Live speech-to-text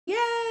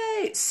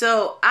right.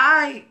 So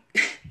I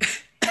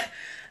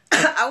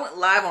I went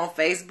live on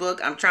Facebook.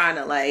 I'm trying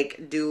to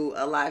like do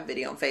a live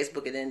video on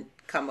Facebook and then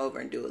come over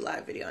and do a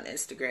live video on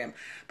Instagram.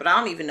 But I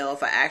don't even know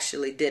if I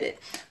actually did it.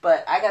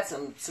 But I got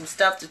some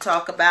stuff to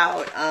talk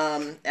about.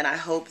 And I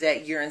hope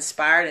that you're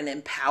inspired and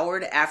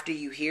empowered after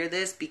you hear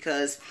this,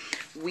 because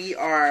we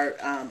are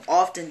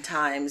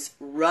oftentimes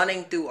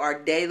running through our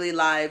daily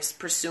lives,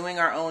 pursuing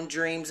our own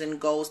dreams and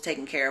goals,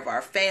 taking care of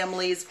our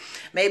families.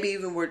 Maybe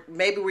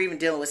we're even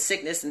dealing with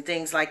sickness and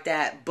things like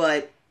that.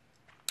 But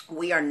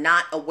we are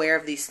not aware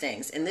of these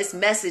things. And this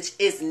message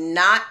is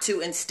not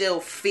to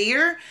instill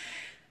fear.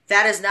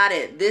 That is not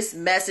it. This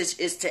message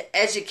is to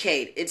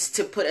educate. It's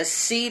to put a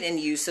seed in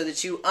you so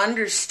that you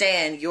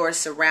understand your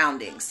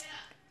surroundings.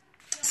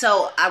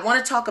 So I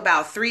want to talk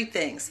about three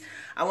things.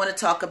 I want to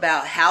talk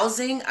about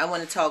housing, I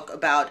want to talk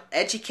about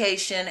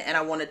education, and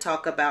I want to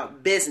talk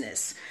about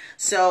business.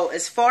 So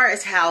as far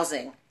as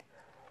housing,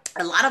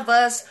 a lot of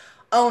us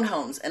own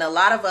homes and a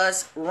lot of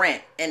us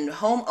rent, and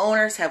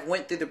homeowners have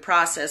went through the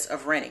process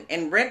of renting,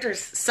 and renters,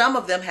 some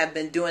of them have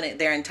been doing it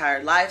their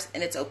entire lives,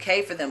 and it's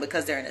okay for them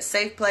because they're in a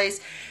safe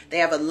place. They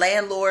have a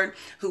landlord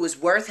who is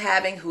worth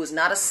having, who is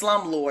not a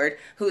slumlord,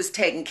 who is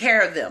taking care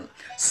of them.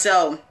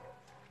 So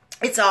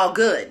it's all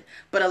good.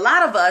 But a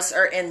lot of us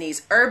are in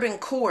these urban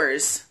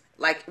cores,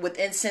 like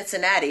within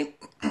Cincinnati,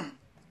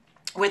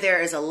 where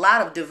there is a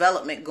lot of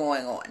development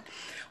going on.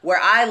 Where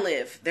I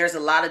live, there's a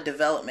lot of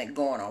development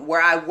going on.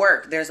 Where I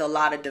work, there's a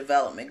lot of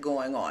development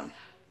going on.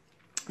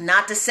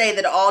 Not to say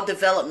that all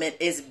development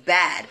is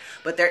bad,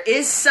 but there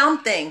is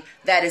something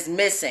that is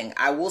missing.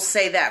 I will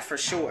say that for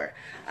sure.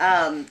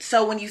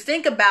 So when you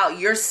think about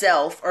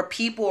yourself or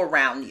people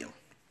around you,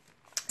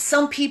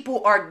 some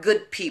people are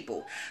good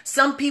people.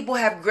 Some people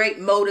have great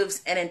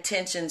motives and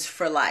intentions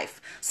for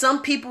life.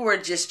 Some people are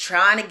just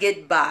trying to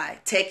get by,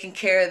 taking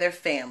care of their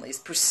families,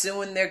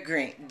 pursuing their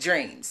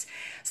dreams.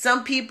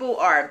 Some people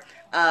are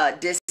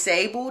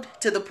disabled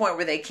to the point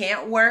where they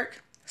can't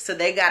work, so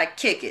they got to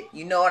kick it.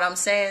 You know what I'm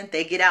saying?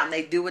 They get out and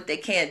they do what they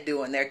can't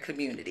do in their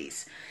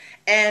communities.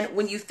 And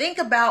when you think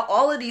about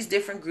all of these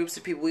different groups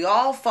of people, we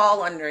all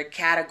fall under a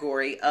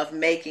category of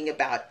making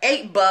about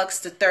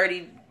 $8 to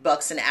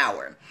 $30 an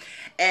hour.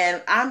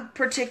 And I'm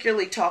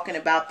particularly talking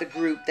about the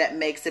group that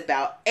makes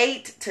about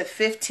 $8 to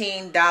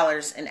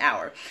 $15 an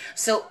hour.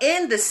 So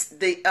in the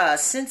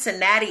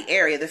Cincinnati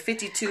area, the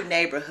 52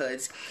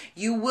 neighborhoods,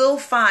 you will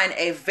find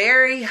a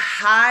very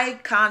high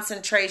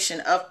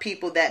concentration of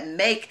people that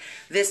make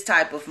this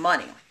type of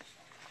money.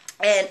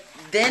 And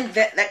then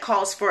that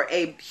calls for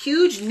a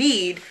huge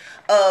need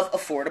of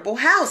affordable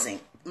housing.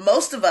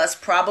 Most of us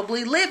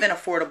probably live in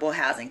affordable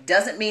housing.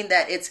 Doesn't mean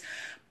that it's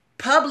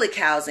public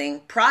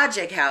housing,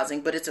 project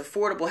housing, but it's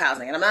affordable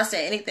housing. And I'm not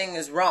saying anything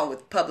is wrong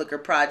with public or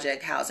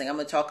project housing. I'm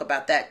going to talk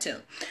about that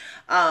too.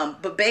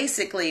 But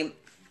basically,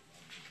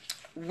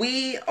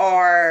 we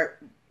are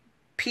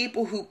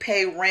people who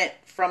pay rent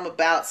from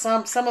about,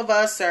 some of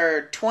us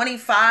are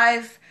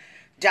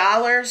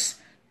 $25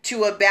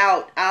 to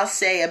about, I'll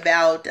say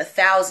about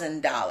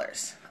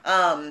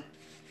 $1,000.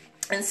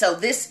 And so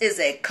this is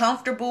a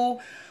comfortable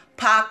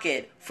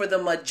pocket for the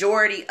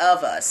majority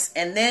of us.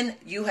 And then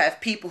you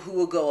have people who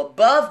will go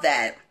above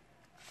that,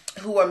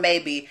 who are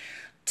maybe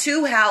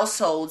two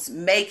households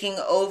making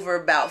over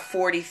about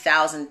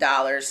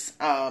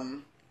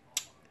 $40,000.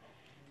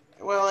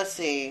 Well, let's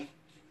see.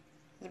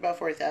 It's about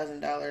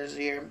 $40,000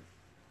 a year,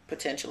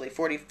 potentially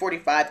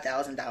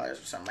 $45,000 or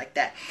something like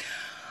that.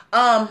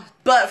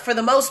 But for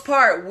the most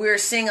part, we're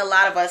seeing a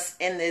lot of us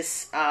in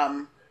this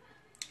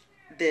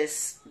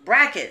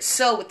bracket.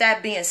 So with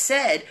that being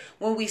said,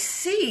 when we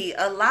see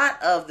a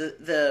lot of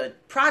the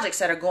projects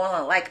that are going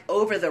on, like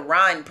over the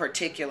Rhine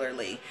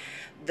particularly,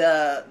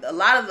 a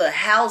lot of the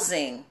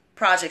housing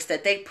projects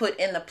that they put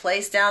in the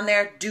place down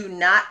there do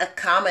not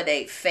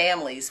accommodate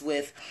families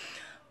with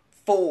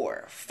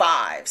 4,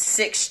 5,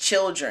 6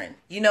 children.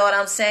 You know what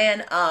I'm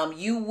saying?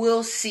 You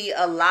will see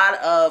a lot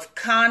of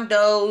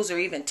condos or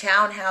even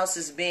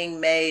townhouses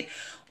being made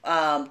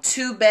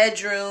 2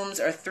 bedrooms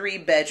or 3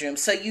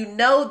 bedrooms. So you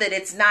know that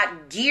it's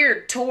not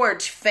geared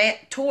towards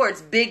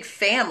big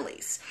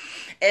families.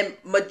 And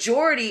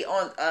majority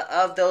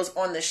of those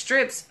on the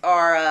strips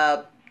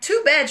are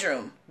 2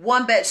 bedroom,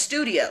 1 bed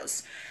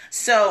studios.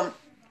 So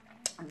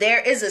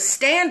there is a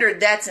standard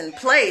that's in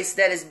place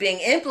that is being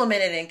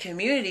implemented in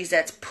communities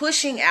that's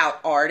pushing out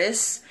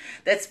artists,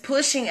 that's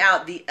pushing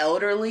out the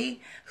elderly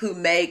who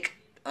make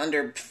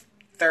under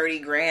 30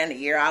 grand a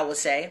year, I would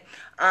say.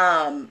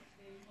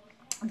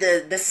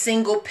 The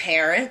single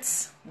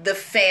parents, the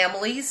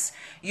families,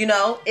 you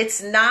know,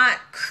 it's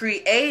not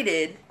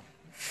created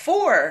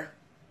for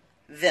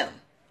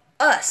them,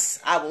 us,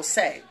 I will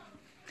say.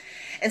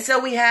 And so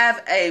we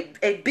have a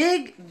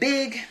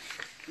big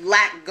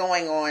lack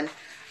going on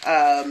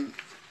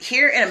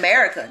here in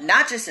America,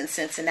 not just in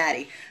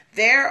Cincinnati.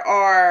 There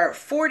are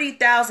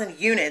 40,000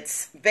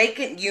 units,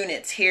 vacant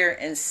units here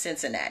in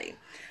Cincinnati.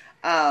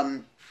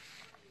 And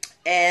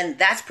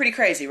that's pretty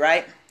crazy,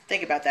 right?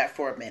 Think about that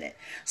for a minute.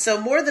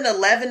 So more than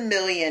 11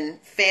 million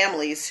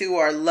families who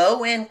are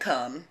low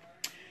income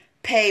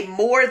pay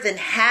more than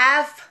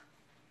half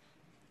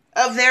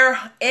of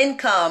their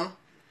income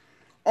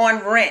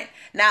on rent.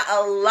 Now,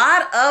 a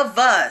lot of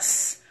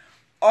us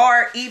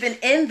are even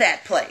in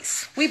that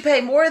place. We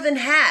pay more than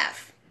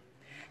half.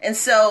 And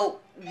so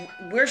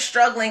we're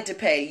struggling to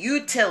pay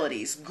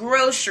utilities,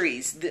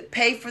 groceries,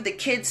 pay for the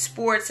kids'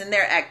 sports and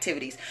their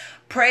activities,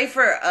 pay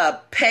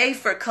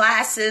for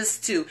classes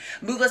to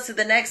move us to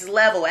the next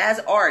level as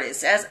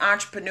artists, as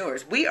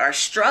entrepreneurs. We are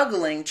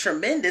struggling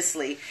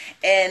tremendously,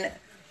 and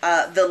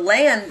the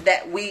land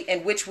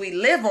in which we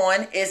live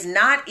on is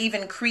not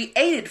even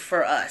created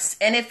for us.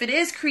 And if it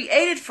is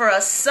created for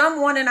us,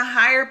 someone in a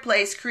higher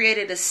place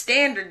created a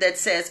standard that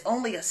says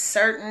only a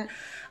certain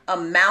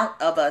amount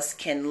of us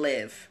can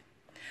live.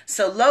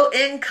 So low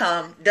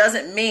income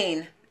doesn't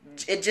mean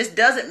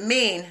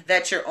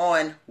that you're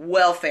on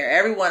welfare.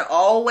 Everyone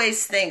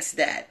always thinks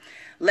that.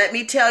 Let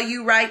me tell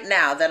you right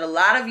now that a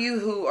lot of you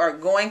who are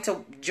going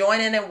to join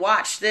in and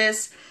watch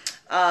this,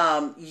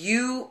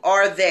 you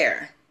are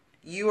there.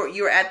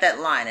 You're at that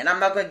line. And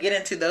I'm not going to get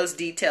into those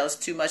details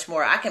too much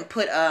more. I can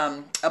put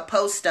a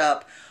post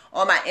up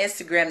on my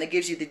Instagram that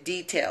gives you the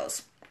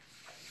details.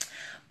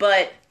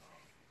 But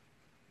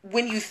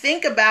when you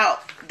think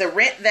about the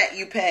rent that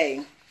you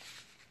pay,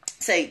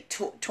 say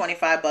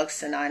 $25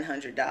 to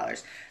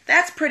 $900,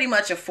 that's pretty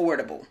much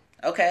affordable.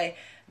 Okay.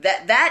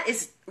 That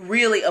is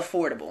really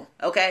affordable.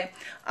 Okay.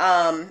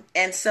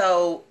 And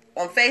so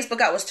on Facebook,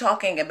 I was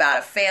talking about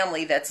a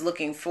family that's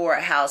looking for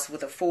a house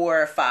with a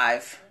 4,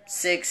 5,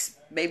 6,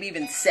 maybe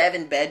even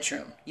 7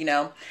 bedroom,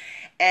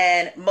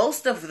 and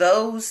most of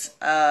those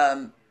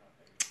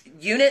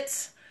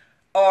units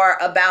are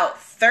about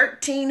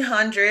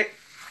 $1,300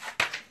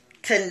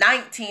 to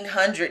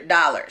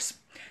 $1,900.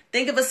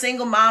 Think of a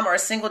single mom or a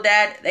single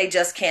dad, they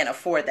just can't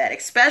afford that,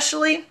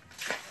 especially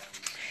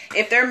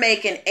if they're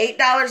making $8, $9,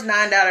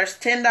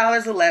 $10,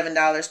 $11, $12,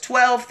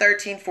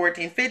 $13,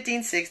 $14, $15,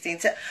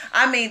 $16,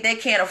 I mean, they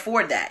can't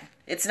afford that.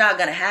 It's not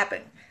going to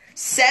happen.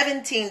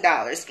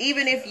 $17,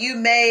 even if you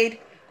made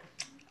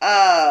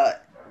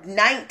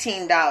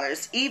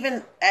 $19,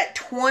 even at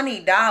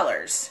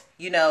 $20,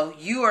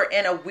 you are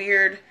in a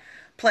weird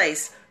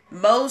place.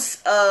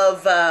 Most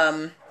of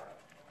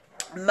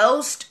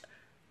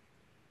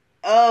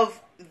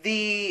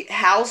the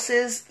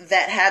houses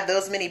that have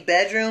those many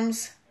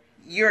bedrooms,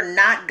 you're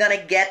not going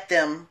to get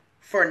them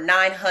for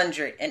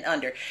 $900 and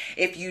under.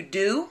 If you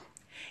do,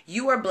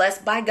 you are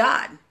blessed by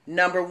God.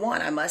 Number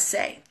one, I must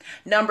say.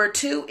 Number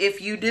two,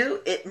 if you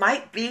do, it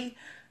might be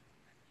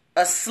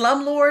a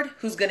slumlord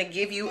who's going to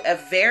give you a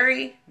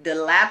very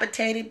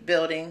dilapidated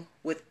building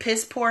with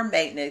piss poor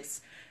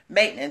maintenance,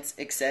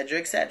 etc.,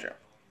 etc.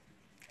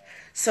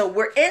 So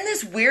we're in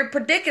this weird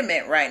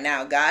predicament right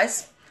now,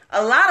 guys.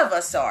 A lot of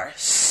us are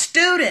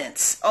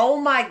students. Oh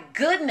my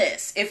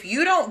goodness. If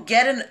you don't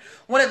get in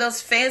one of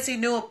those fancy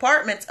new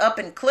apartments up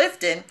in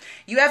Clifton,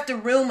 you have to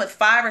room with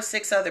 5 or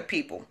 6 other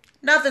people.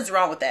 Nothing's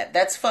wrong with that.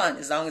 That's fun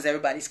as long as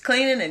everybody's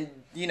cleaning and,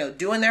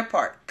 doing their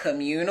part.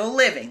 Communal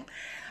living.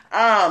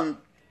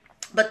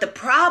 But the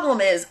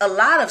problem is a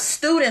lot of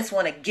students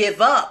want to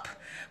give up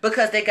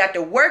because they got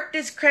to work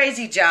this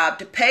crazy job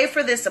to pay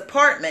for this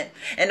apartment,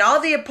 and all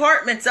the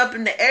apartments up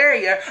in the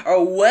area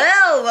are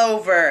well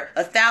over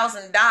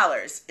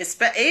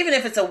 $1,000, even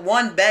if it's a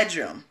 1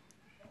 bedroom.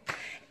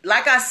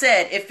 Like I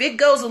said, if it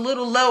goes a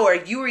little lower,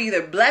 you are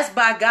either blessed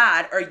by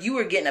God or you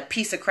are getting a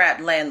piece of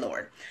crap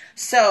landlord.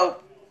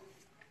 So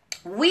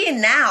we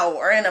now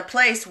are in a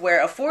place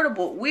where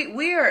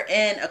we are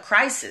in a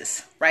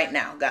crisis right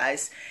now,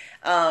 guys.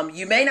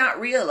 You may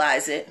not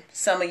realize it,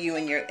 some of you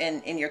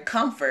in your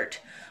comfort,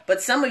 but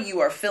some of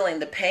you are feeling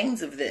the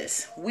pains of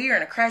this. We are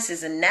in a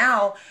crisis, and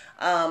now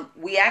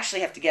we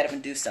actually have to get up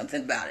and do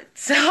something about it.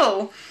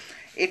 So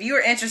if you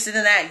are interested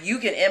in that, you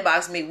can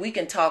inbox me. We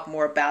can talk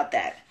more about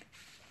that.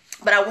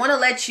 But I want to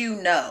let you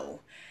know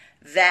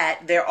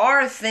that there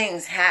are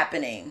things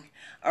happening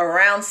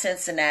around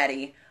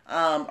Cincinnati,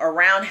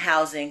 around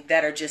housing,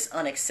 that are just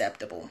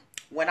unacceptable.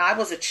 When I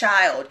was a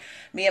child,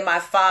 me and my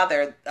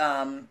father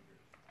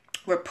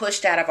were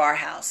pushed out of our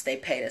house. They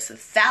paid us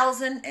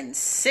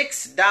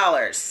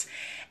 $1,006,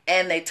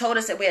 and they told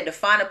us that we had to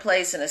find a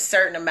place in a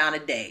certain amount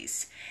of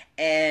days.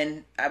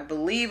 And I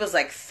believe it was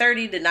like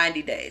 30 to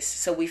 90 days.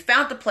 So we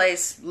found the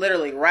place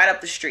literally right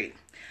up the street.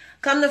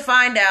 Come to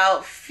find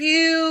out,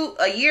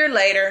 a year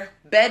later,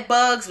 bed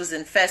bugs was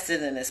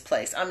infested in this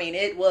place. I mean,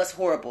 it was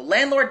horrible.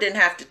 Landlord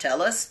didn't have to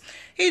tell us.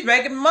 He's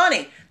making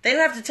money. They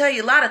didn't have to tell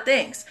you a lot of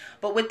things.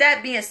 But with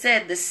that being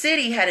said, the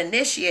city had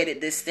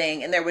initiated this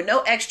thing, and there were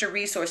no extra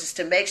resources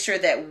to make sure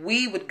that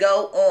we would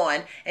go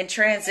on and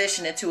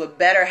transition into a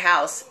better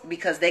house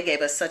because they gave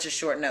us such a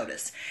short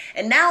notice.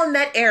 And now in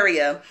that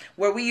area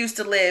where we used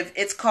to live,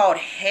 it's called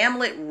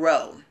Hamlet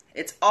Row.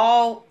 It's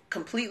all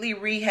completely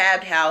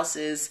rehabbed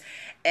houses,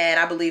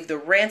 and I believe the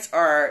rents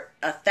are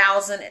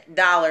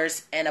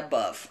 $1,000 and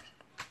above.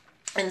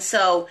 And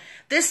so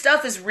this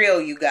stuff is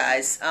real, you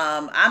guys.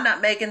 I'm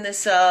not making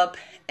this up.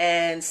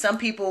 And some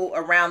people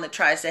around the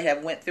tri-state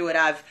have went through it.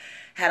 I've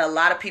had a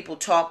lot of people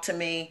talk to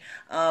me.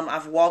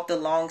 I've walked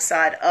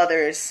alongside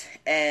others,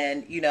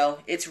 and you know,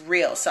 it's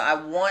real. So I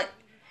want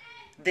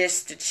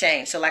this to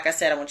change. So like I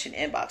said, I want you to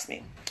inbox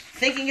me.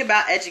 Thinking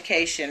about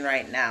education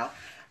right now.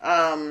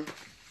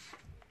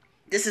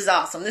 This is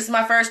awesome. This is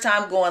my first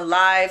time going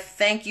live.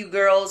 Thank you,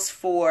 girls,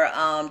 for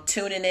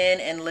tuning in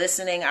and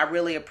listening. I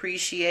really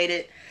appreciate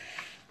it.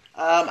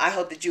 I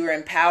hope that you are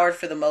empowered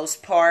for the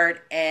most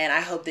part, and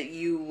I hope that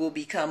you will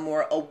become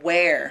more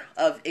aware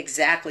of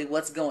exactly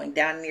what's going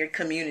down in your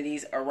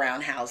communities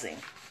around housing.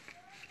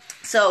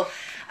 So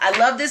I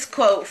love this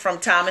quote from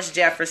Thomas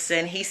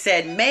Jefferson. He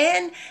said,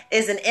 "Man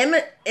is an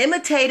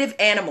imitative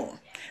animal.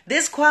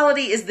 This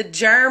quality is the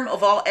germ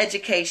of all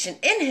education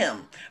in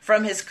him.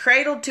 From his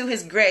cradle to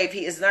his grave,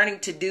 he is learning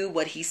to do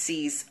what he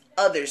sees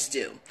others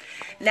do."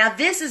 Now,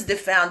 this is the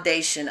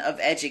foundation of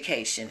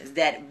education, is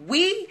that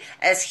we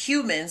as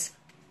humans,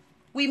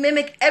 we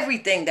mimic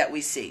everything that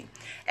we see.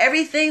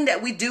 Everything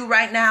that we do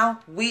right now,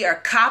 we are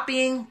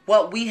copying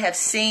what we have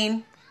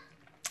seen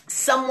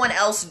someone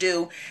else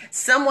do.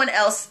 Someone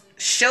else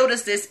showed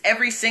us this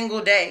every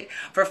single day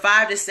for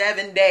 5 to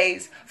 7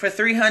 days, for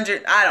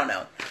 300, I don't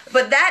know.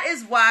 But that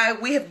is why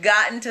we have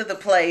gotten to the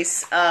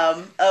place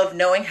of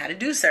knowing how to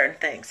do certain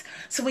things.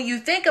 So when you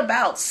think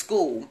about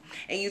school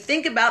and you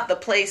think about the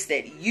place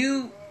that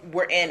you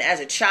were in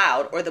as a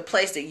child, or the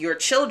place that your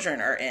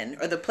children are in,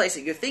 or the place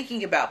that you're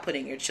thinking about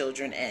putting your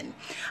children in,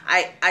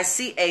 I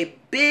see a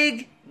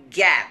big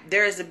gap.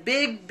 There is a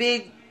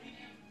big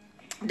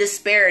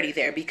disparity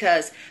there,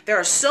 because there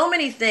are so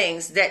many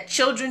things that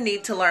children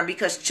need to learn,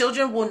 because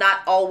children will not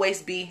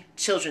always be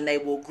children. They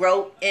will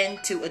grow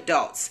into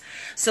adults.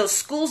 So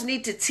schools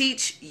need to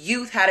teach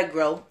youth how to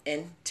grow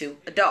into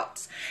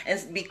adults.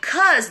 And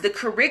because the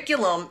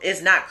curriculum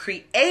is not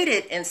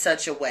created in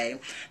such a way,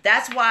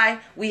 that's why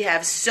we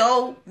have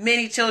so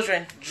many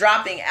children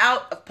dropping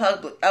out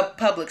of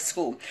public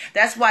school.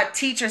 That's why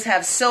teachers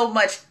have so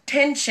much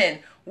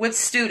tension with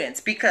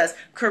students, because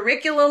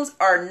curriculums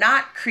are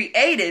not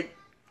created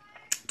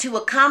to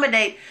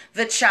accommodate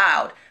the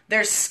child,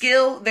 their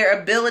skill, their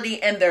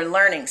ability, and their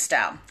learning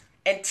style.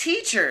 And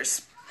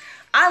teachers,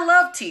 I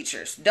love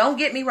teachers. Don't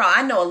get me wrong.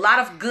 I know a lot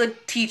of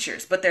good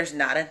teachers, but there's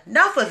not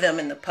enough of them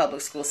in the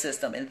public school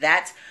system. And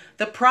that's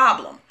the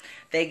problem.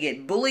 They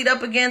get bullied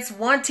up against.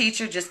 One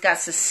teacher just got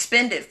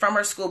suspended from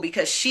her school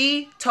because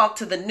she talked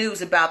to the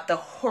news about the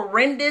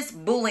horrendous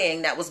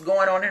bullying that was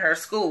going on in her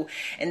school,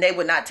 and they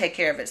would not take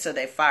care of it, so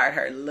they fired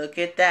her. Look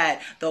at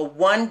that. The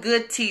one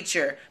good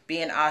teacher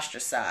being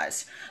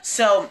ostracized.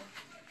 So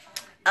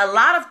a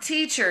lot of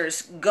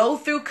teachers go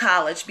through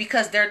college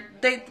because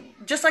they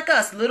just like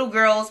us, little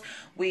girls.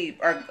 We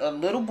are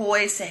little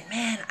boys saying,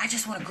 man, I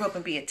just want to grow up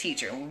and be a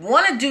teacher. We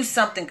want to do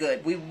something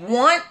good. We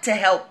want to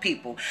help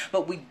people,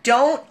 but we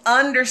don't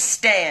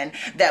understand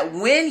that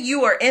when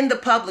you are in the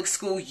public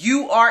school,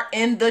 you are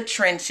in the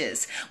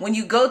trenches. When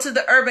you go to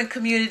the urban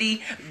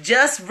community,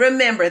 just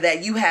remember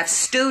that you have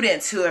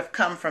students who have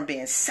come from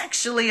being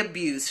sexually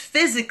abused,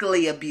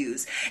 physically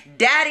abused.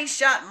 Daddy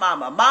shot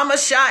mama. Mama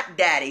shot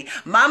daddy.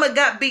 Mama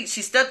got beat.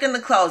 She stuck in the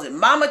closet.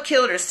 Mama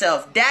killed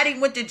herself. Daddy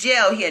went to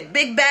jail. He had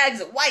big bags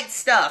of white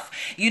stuff.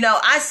 You know,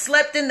 I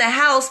slept in the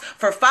house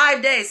for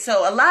 5 days.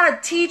 So a lot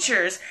of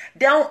teachers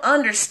don't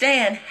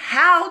understand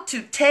how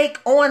to take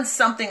on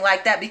something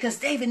like that, because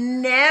they've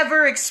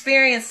never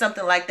experienced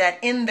something like that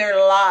in their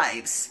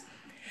lives.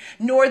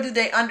 Nor do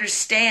they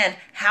understand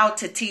how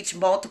to teach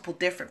multiple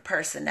different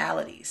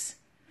personalities.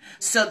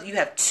 So you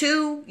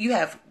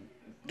have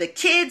the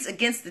kids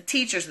against the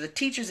teachers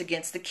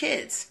against the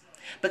kids,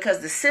 because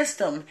the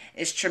system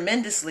is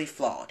tremendously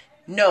flawed.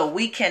 No,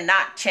 we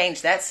cannot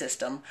change that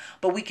system,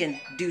 but we can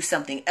do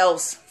something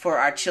else for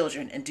our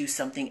children and do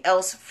something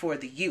else for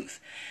the youth.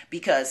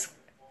 Because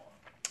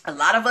a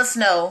lot of us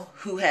know,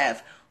 who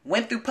have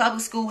went through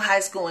public school, high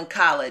school, and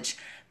college,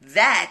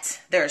 that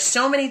there are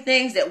so many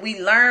things that we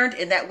learned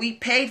and that we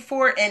paid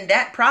for in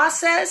that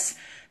process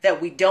that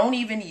we don't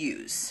even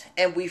use.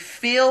 And we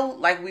feel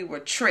like we were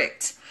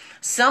tricked.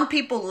 Some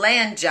people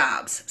land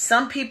jobs.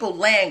 Some people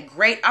land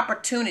great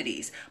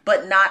opportunities,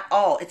 but not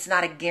all. It's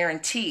not a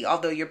guarantee,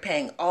 although you're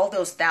paying all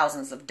those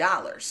thousands of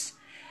dollars.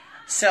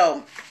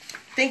 So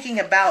thinking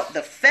about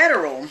the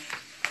federal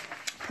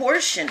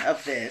portion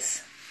of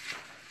this,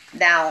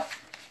 now,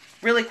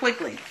 really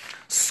quickly,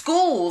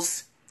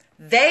 schools,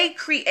 they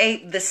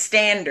create the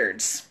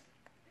standards.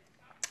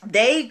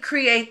 They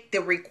create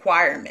the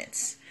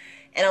requirements.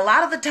 And a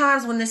lot of the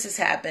times when this has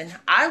happened,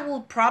 I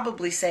will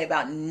probably say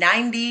about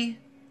 98%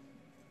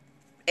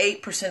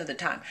 of the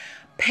time,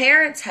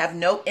 parents have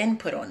no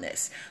input on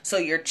this. So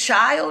your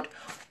child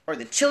or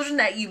the children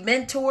that you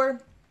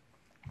mentor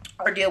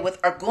or deal with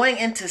are going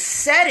into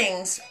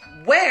settings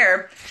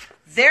where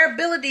their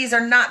abilities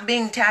are not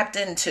being tapped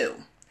into.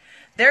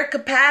 Their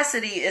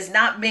capacity is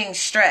not being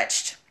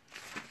stretched.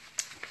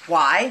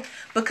 Why?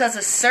 Because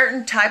a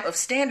certain type of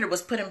standard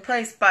was put in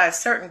place by a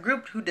certain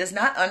group who does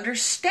not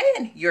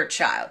understand your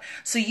child.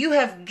 So you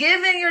have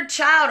given your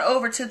child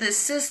over to this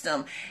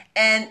system,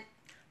 and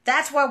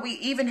That's why we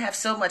even have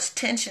so much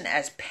tension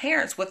as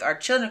parents with our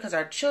children, because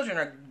our children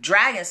are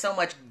dragging so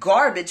much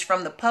garbage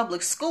from the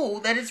public school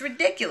that it's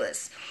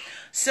ridiculous.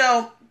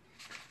 So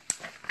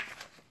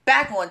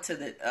back onto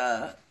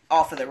the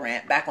off of the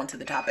rant, back onto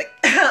the topic.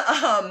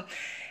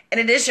 In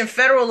addition,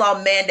 federal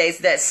law mandates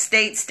that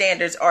state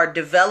standards are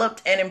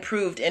developed and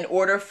improved in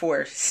order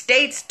for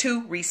states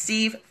to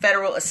receive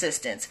federal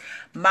assistance.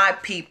 My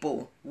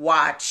people,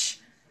 watch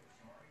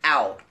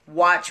out.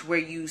 Watch where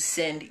you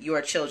send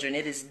your children.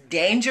 It is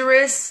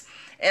dangerous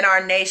in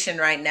our nation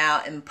right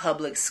now in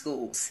public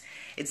schools.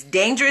 It's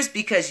dangerous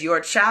because your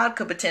child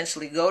could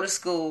potentially go to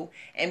school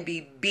and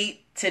be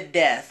beat to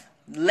death,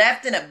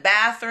 left in a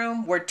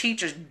bathroom where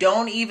teachers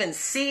don't even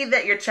see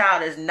that your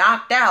child is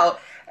knocked out,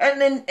 and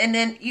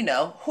then you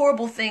know,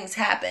 horrible things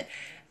happen.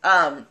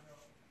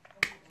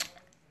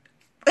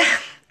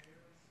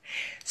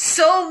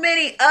 So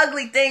many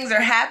ugly things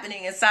are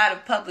happening inside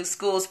of public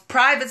schools,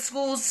 private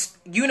schools,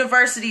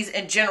 universities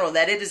in general,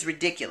 that it is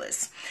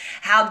ridiculous.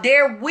 How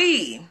dare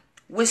we,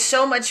 with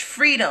so much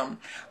freedom,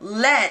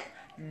 let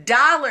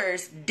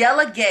dollars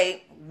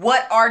delegate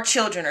what our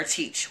children are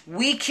teach?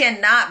 We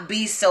cannot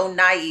be so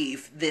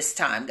naive this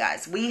time,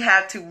 guys. We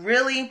have to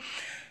really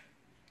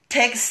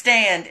take a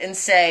stand and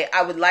say,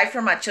 I would like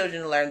for my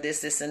children to learn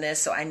this, this, and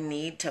this, so I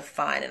need to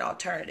find an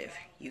alternative.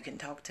 You can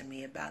talk to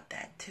me about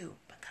that too,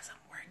 because I'm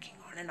working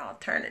on an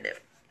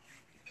alternative.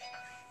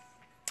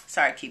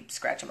 Sorry, I keep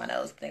scratching my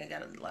nose. I think I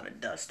got a lot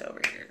of dust over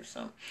here or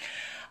something.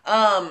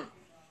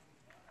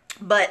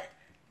 But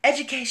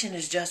education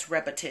is just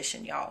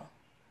repetition, y'all.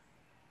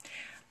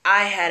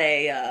 I had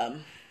a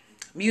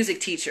music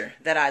teacher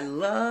that I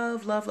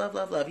love.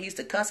 He used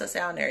to cuss us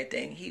out and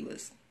everything.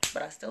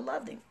 But I still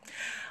loved him.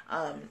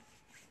 And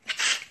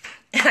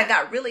I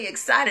got really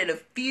excited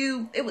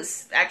it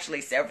was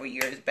actually several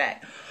years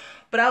back.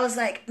 But I was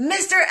like,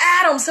 Mr.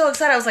 Adam, so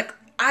excited. I was like,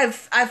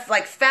 I've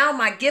like found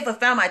my gift. I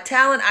found my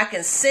talent. I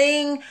can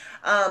sing.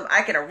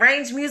 I can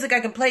arrange music. I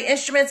can play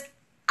instruments.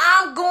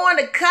 I'm going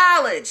to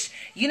college.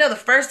 You know, the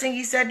first thing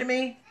he said to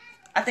me,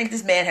 I think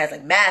this man has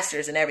like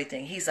masters and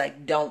everything. He's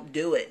like, don't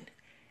do it.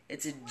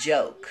 It's a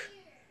joke.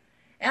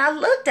 And I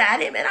looked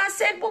at him and I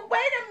said, well, wait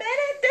a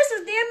minute. This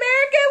is the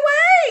American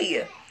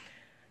way.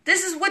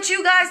 This is what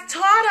you guys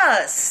taught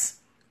us.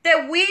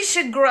 That we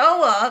should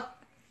grow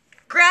up,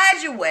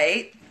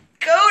 graduate,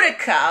 go to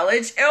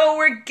college, and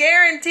we're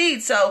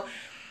guaranteed. So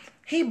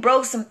he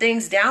broke some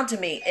things down to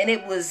me, and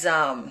it was,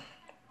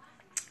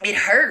 it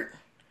hurt.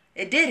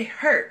 It did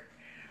hurt.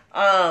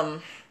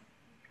 But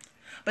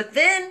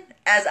then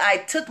as I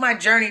took my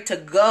journey to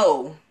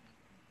go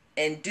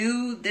and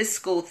do this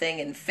school thing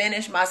and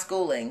finish my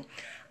schooling,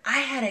 I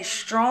had a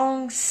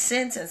strong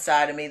sense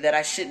inside of me that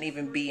I shouldn't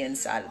even be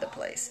inside of the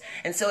place.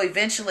 And so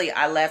eventually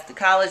I left the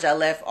college. I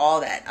left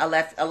all that. I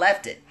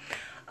left it.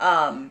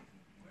 And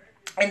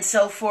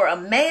so for a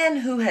man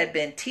who had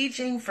been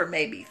teaching for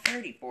maybe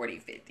 30, 40,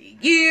 50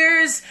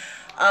 years,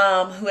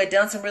 who had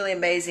done some really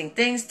amazing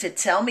things, to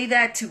tell me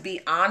that, to be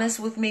honest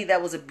with me,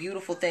 that was a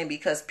beautiful thing,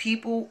 because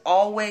people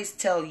always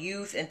tell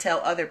youth and tell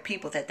other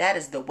people that that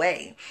is the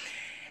way.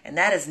 And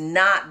that is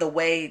not the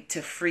way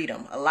to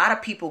freedom. A lot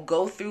of people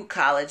go through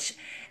college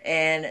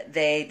and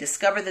they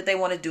discover that they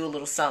want to do a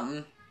little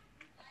something.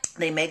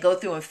 They may go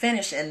through and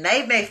finish, and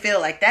they may feel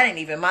like that ain't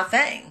even my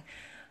thing.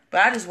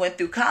 But I just went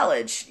through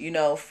college, you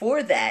know,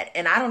 for that.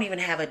 And I don't even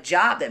have a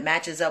job that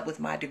matches up with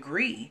my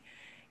degree,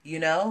 you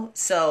know.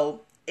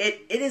 So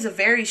it is a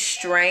very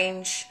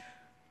strange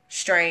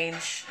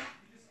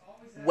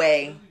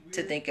way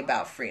to think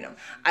about freedom.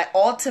 I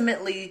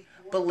ultimately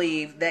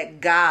believe that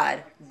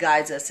God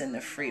guides us in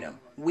the freedom.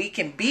 We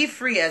can be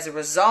free as a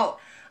result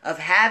of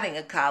having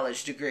a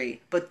college degree,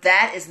 but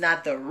that is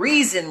not the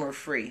reason we're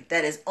free.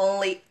 That is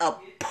only a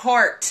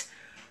part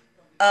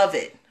of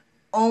it.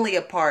 Only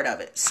a part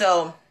of it.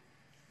 So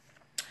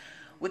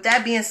with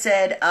that being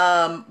said,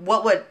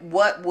 what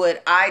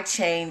would I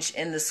change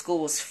in the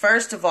schools?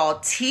 First of all,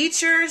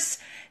 teachers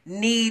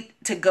need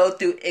to go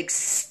through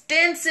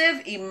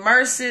extensive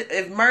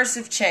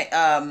immersive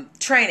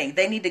training.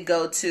 They need to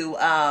go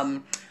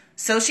to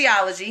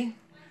sociology,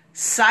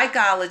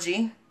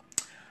 psychology.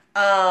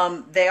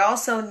 They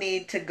also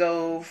need to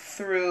go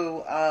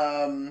through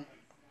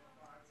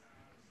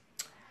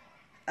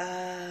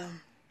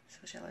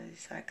sociology,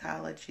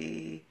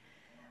 psychology,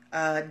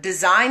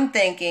 design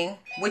thinking,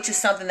 which is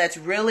something that's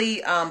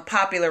really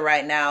popular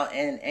right now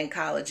in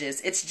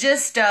colleges. It's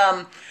just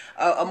a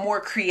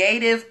more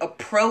creative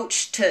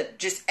approach to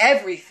just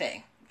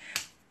everything,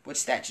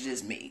 which that's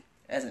just me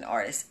as an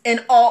artist.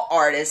 And all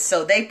artists,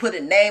 so they put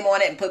a name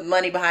on it and put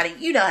money behind it.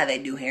 You know how they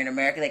do here in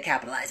America. They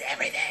capitalize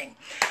everything.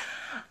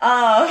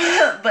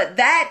 But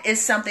that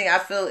is something I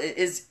feel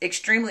is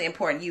extremely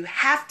important. You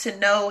have to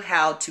know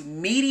how to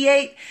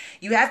mediate.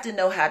 You have to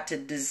know how to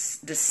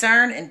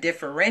discern and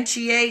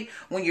differentiate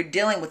when you're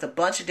dealing with a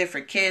bunch of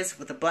different kids,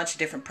 with a bunch of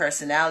different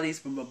personalities,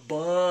 from a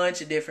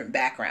bunch of different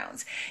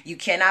backgrounds. You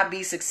cannot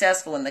be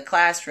successful in the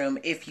classroom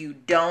if you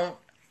don't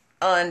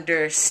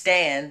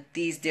understand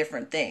these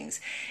different things.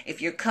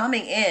 If you're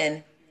coming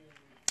in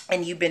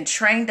and you've been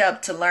trained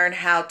up to learn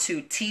how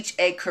to teach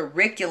a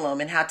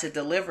curriculum and how to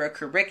deliver a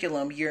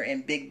curriculum, you're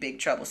in big, big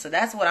trouble. So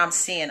that's what I'm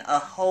seeing a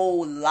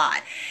whole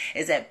lot,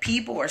 is that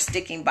people are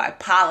sticking by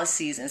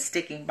policies and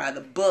sticking by the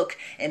book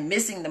and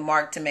missing the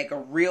mark to make a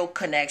real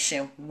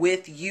connection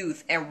with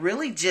youth and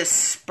really just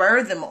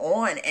spur them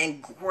on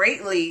and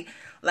greatly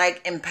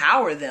like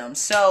empower them.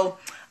 So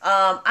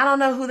I don't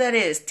know who that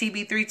is,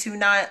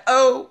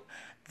 TB3290.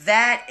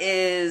 That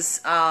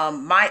is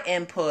my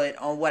input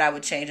on what I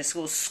would change in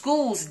schools.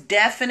 Schools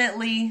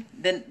definitely,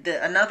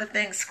 another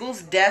thing,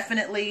 schools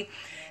definitely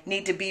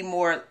need to be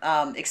more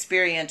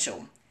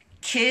experiential.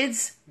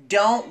 Kids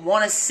don't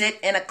want to sit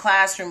in a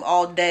classroom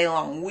all day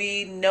long.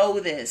 We know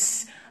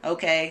this,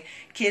 okay?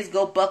 Kids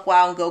go buck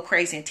wild and go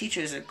crazy, and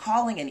teachers are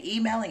calling and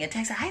emailing and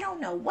texting. I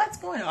don't know what's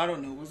going on. I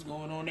don't know what's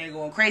going on. They're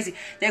going crazy.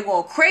 They're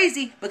going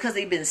crazy because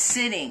they've been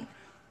sitting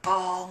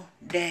all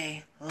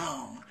day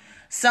long.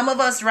 Some of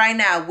us right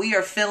now, we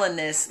are feeling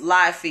this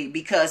live feed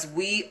because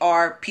we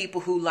are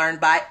people who learn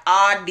by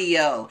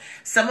audio.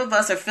 Some of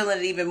us are feeling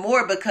it even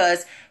more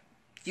because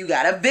you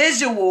got a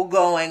visual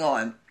going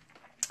on.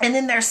 And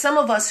then there's some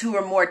of us who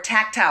are more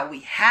tactile.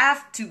 We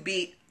have to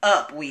be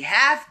up. We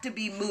have to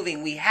be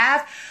moving. We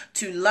have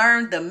to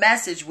learn the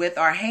message with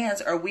our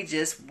hands or we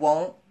just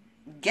won't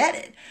get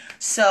it.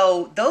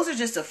 So those are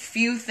just a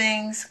few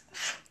things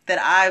that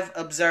I've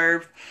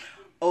observed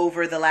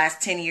over the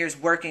last 10 years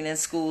working in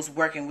schools,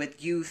 working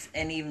with youth,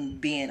 and even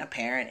being a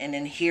parent, and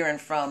then hearing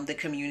from the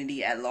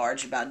community at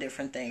large about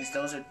different things.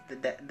 Those are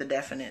the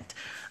definite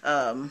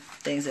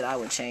things that I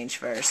would change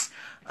first.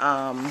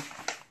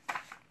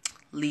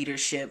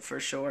 Leadership, for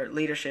sure.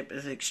 Leadership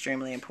is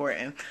extremely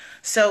important.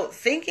 So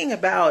thinking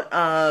about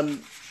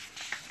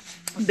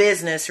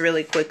business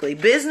really quickly.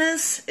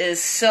 Business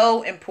is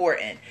so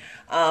important.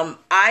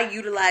 I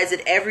utilize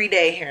it every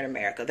day here in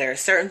America. There are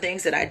certain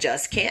things that I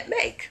just can't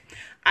make.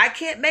 I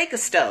can't make a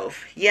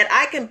stove, yet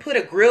I can put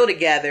a grill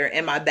together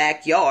in my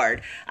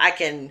backyard. I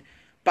can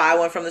buy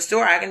one from the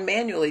store. I can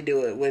manually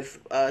do it with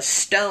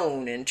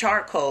stone and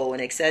charcoal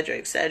and et cetera,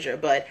 et cetera.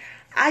 But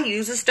I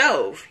use a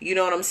stove. You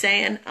know what I'm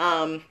saying?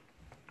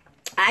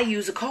 I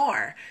use a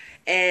car.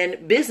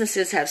 And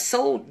businesses have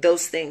sold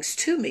those things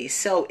to me.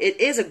 So it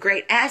is a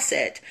great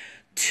asset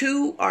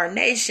to our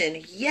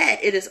nation. Yet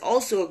it is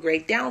also a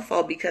great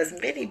downfall because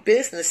many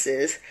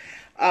businesses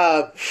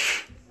have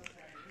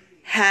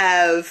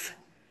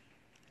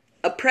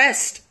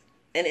oppressed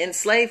and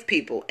enslaved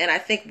people. And I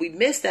think we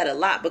miss that a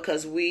lot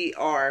because we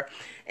are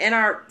in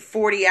our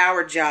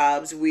 40-hour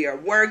jobs. We are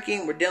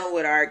working. We're dealing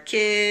with our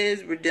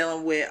kids. We're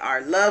dealing with our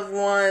loved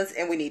ones.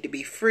 And we need to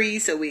be free.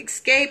 So we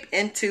escape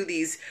into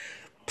these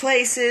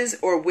places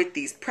or with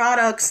these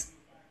products.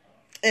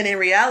 And in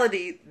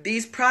reality,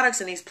 these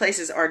products and these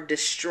places are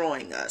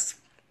destroying us.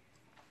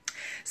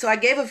 So I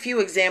gave a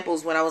few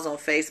examples when I was on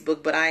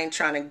Facebook, but I ain't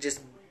trying to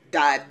just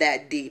dive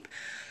that deep.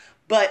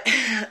 But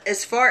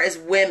as far as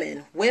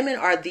women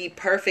are the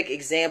perfect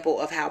example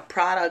of how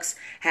products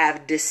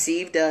have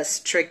deceived us,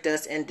 tricked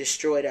us, and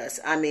destroyed us.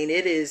 I mean,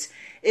 it is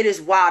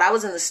wild. I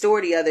was in the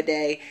store the other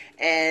day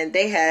and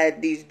they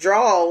had these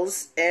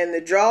drawers, and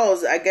the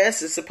drawers, I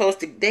guess, is supposed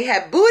to, they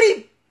had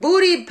booty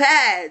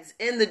pads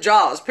in the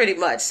drawers pretty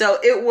much. So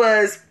it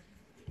was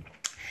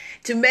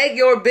to make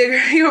your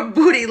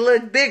booty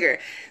look bigger.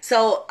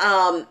 So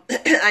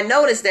I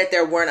noticed that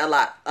there weren't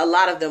a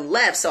lot of them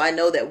left. So I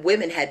know that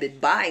women had been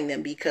buying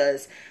them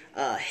because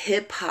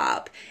hip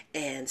hop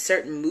and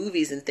certain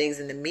movies and things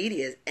in the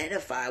media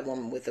edify a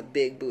woman with a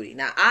big booty.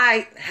 Now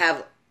I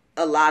have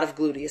a lot of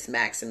gluteus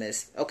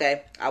maximus.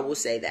 Okay, I will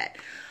say that.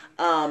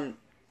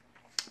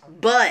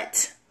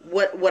 But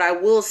what I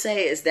will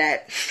say is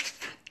that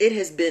it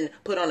has been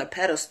put on a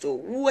pedestal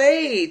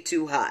way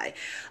too high.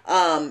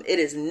 It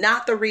is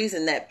not the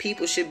reason that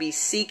people should be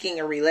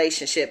seeking a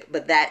relationship,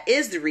 but that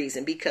is the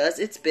reason because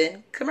it's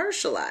been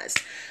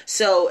commercialized.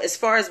 So as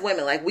far as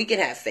women, like we can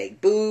have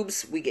fake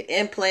boobs, we get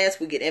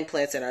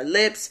implants in our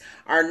lips,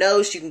 our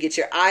nose, you can get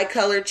your eye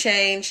color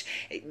changed.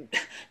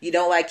 You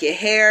don't like your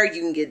hair,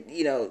 you can get,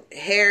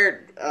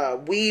 hair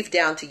weave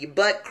down to your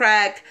butt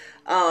crack.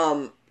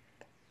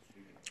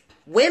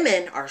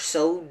 Women are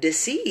so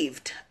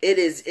deceived.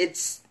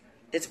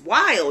 It's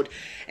wild.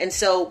 And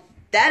so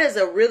that is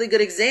a really good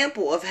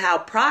example of how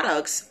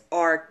products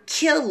are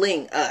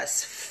killing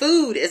us.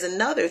 Food is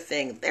another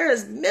thing.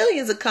 There's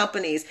millions of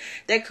companies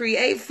that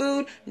create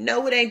food.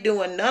 No, it ain't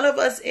doing none of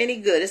us any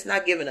good. It's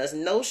not giving us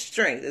no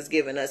strength. It's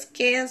giving us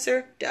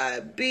cancer,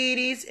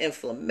 diabetes,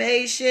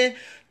 inflammation,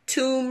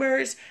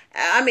 tumors,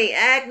 acne.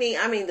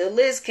 The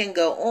list can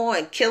go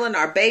on. Killing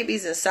our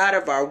babies inside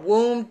of our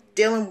womb,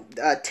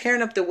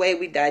 tearing up the way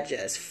we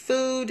digest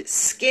food,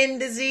 skin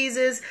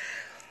diseases.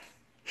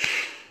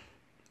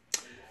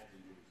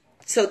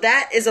 So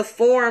that is a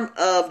form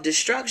of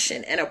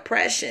destruction and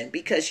oppression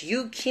because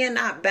you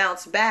cannot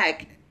bounce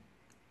back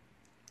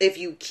if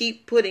you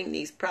keep putting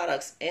these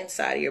products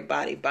inside of your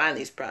body, buying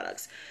these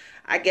products.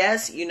 I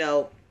guess,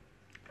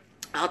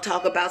 I'll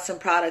talk about some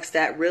products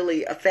that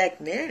really affect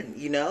men,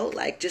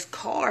 like just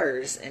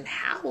cars and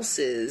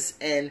houses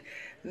and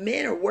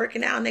men are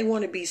working out and they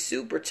want to be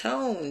super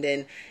toned,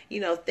 and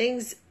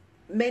things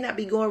may not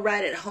be going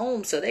right at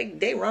home, so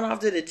they run off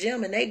to the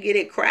gym and they get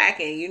it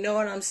cracking. You know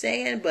what I'm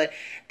saying? But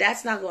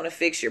that's not going to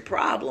fix your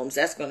problems.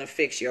 That's going to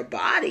fix your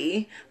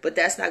body, but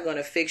that's not going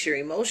to fix your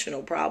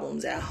emotional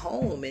problems at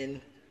home.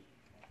 And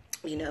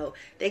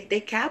they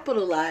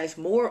capitalize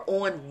more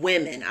on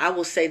women. I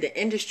will say the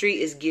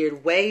industry is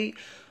geared way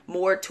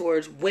more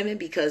towards women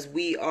because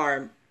we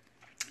are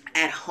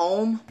at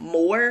home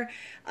more.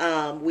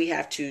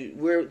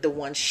 We're the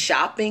ones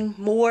shopping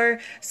more.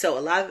 So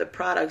a lot of the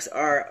products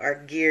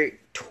are geared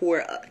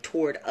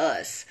toward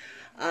us.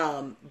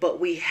 But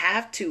we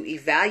have to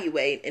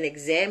evaluate and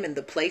examine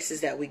the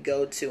places that we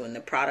go to and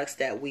the products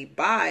that we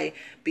buy,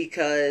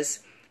 because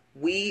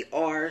we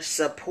are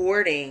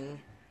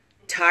supporting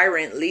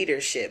tyrant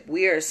leadership.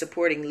 We are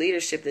supporting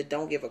leadership that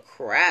don't give a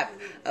crap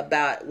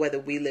about whether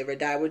we live or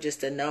die. We're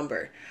just a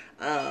number.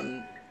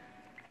 And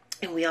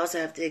we also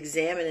have to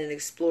examine and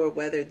explore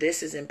whether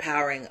this is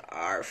empowering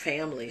our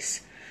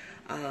families.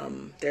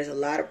 There's a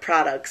lot of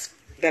products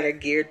that are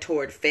geared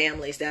toward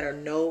families that are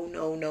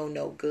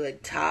no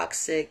good,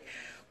 toxic,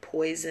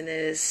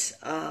 poisonous,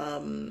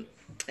 and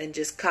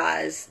just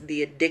cause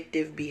the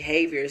addictive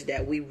behaviors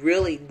that we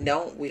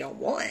don't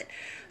want.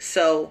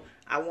 So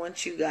I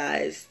want you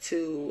guys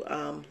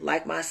to,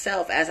 like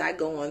myself, as I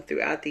go on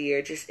throughout the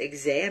year, just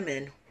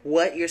examine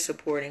what you're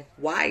supporting,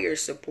 why you're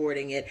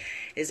supporting it.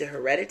 Is it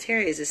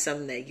hereditary? Is it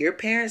something that your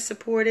parents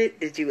supported?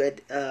 Did you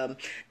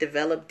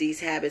develop these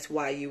habits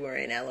while you were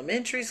in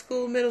elementary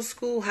school, middle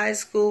school, high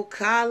school,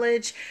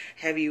 college?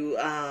 Have you,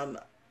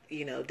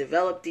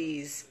 developed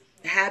these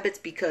habits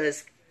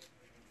because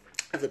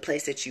of the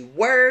place that you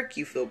work?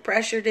 You feel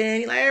pressured in.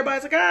 You're like,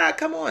 everybody's like,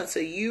 come on. So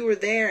you were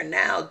there, and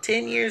now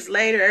 10 years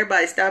later,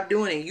 everybody stopped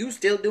doing it. You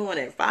still doing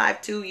it.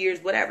 2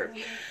 years, whatever.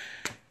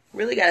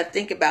 Really got to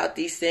think about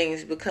these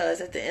things, because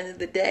at the end of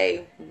the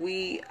day,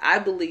 I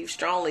believe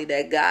strongly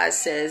that God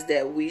says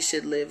that we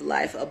should live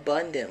life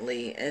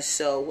abundantly. And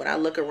so when I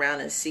look around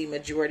and see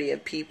majority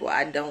of people,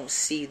 I don't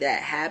see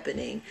that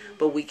happening.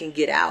 But we can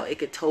get out. It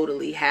could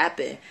totally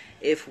happen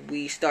if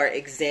we start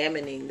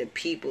examining the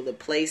people, the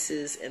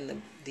places,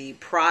 and the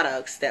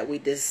products that we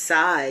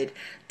decide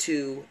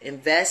to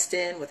invest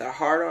in with our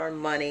hard-earned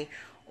money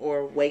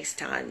or waste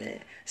time in.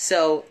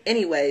 So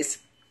anyways,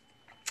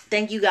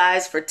 thank you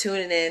guys for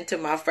tuning in to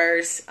my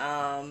first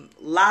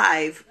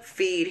live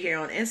feed here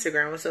on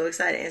Instagram. I'm so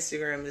excited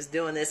Instagram is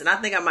doing this. And I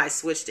think I might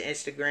switch to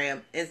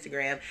Instagram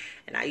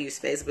and not use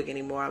Facebook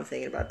anymore. I'm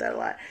thinking about that a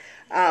lot.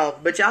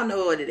 But y'all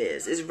know what it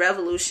is. It's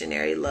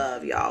revolutionary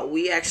love, y'all.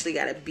 We actually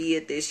got to be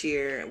it this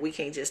year. We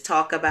can't just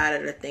talk about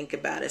it or think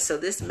about it. So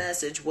this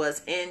message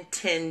was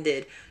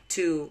intended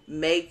to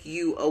make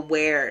you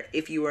aware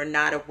if you are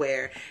not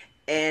aware,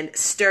 and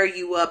stir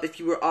you up if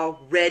you were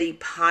already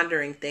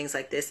pondering things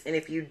like this. And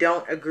if you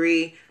don't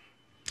agree,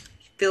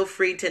 feel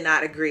free to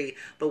not agree.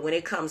 But when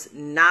it comes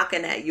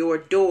knocking at your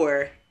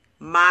door,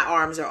 my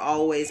arms are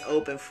always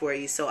open for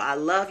you. So I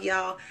love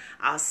y'all.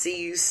 I'll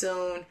see you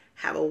soon.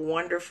 Have a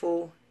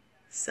wonderful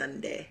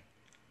Sunday.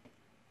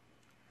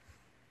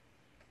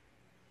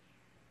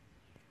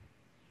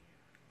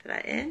 Did I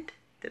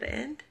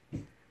end?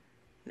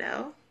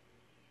 No?